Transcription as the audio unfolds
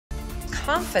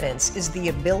confidence is the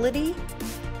ability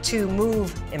to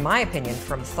move, in my opinion,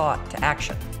 from thought to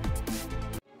action.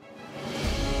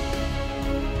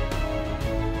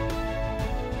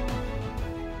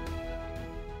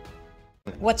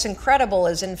 What's incredible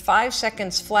is in 5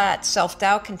 seconds flat,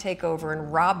 self-doubt can take over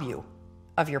and rob you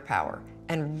of your power,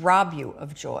 and rob you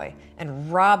of joy,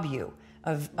 and rob you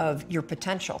of your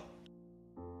potential.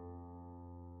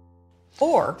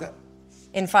 Or,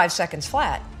 in 5 seconds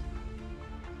flat,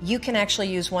 you can actually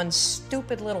use one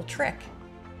stupid little trick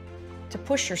to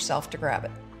push yourself to grab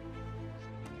it.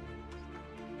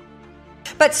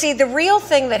 But see, the real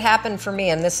thing that happened for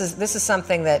me, and this is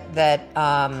something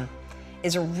that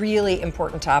is a really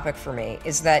important topic for me,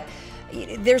 is that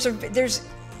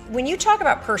when you talk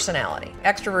about personality,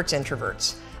 extroverts,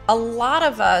 introverts, a lot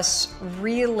of us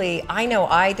really, I know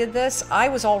I did this, I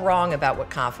was all wrong about what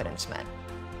confidence meant.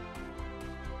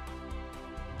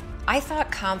 I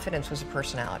thought confidence was a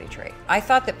personality trait. I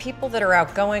thought that people that are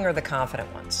outgoing are the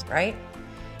confident ones, right?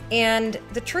 And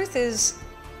the truth is,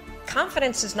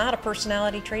 confidence is not a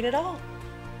personality trait at all.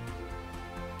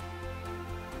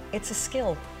 It's a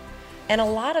skill. And a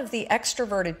lot of the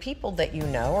extroverted people that you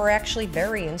know are actually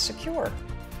very insecure.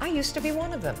 I used to be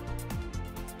one of them.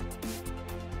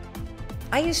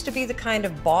 I used to be the kind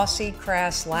of bossy,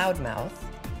 crass loudmouth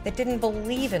that didn't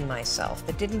believe in myself,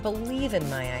 that didn't believe in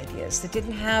my ideas, that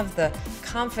didn't have the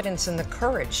confidence and the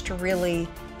courage to really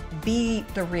be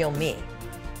the real me.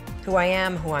 Who I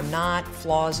am, who I'm not,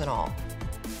 flaws and all.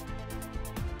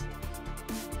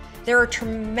 There are a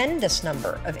tremendous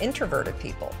number of introverted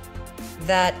people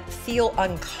that feel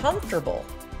uncomfortable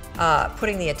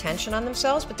putting the attention on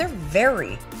themselves, but they're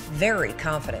very, very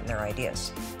confident in their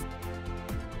ideas.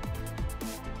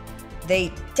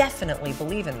 They definitely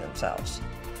believe in themselves.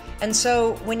 And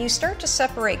so when you start to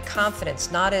separate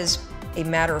confidence not as a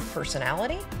matter of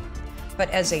personality, but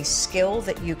as a skill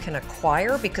that you can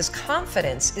acquire, because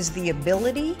confidence is the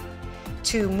ability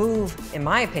to move, in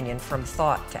my opinion, from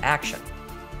thought to action.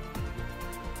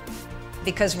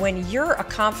 Because when you're a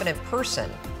confident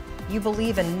person, you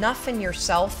believe enough in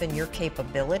yourself and your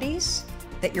capabilities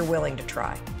that you're willing to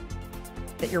try,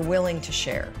 that you're willing to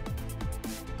share.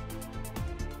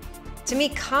 To me,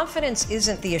 confidence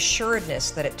isn't the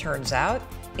assuredness that it turns out,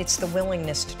 it's the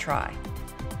willingness to try.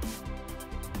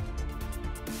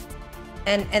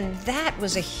 And that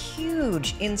was a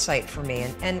huge insight for me.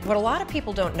 And what a lot of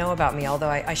people don't know about me, although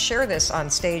I share this on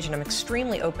stage and I'm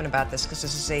extremely open about this because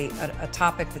this is a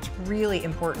topic that's really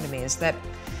important to me, is that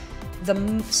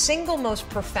the single most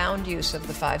profound use of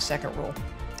the 5-second rule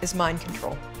is mind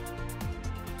control.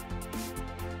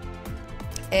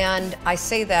 And I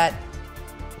say that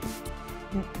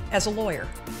as a lawyer.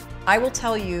 I will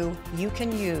tell you, you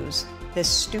can use this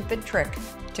stupid trick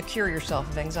to cure yourself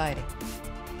of anxiety.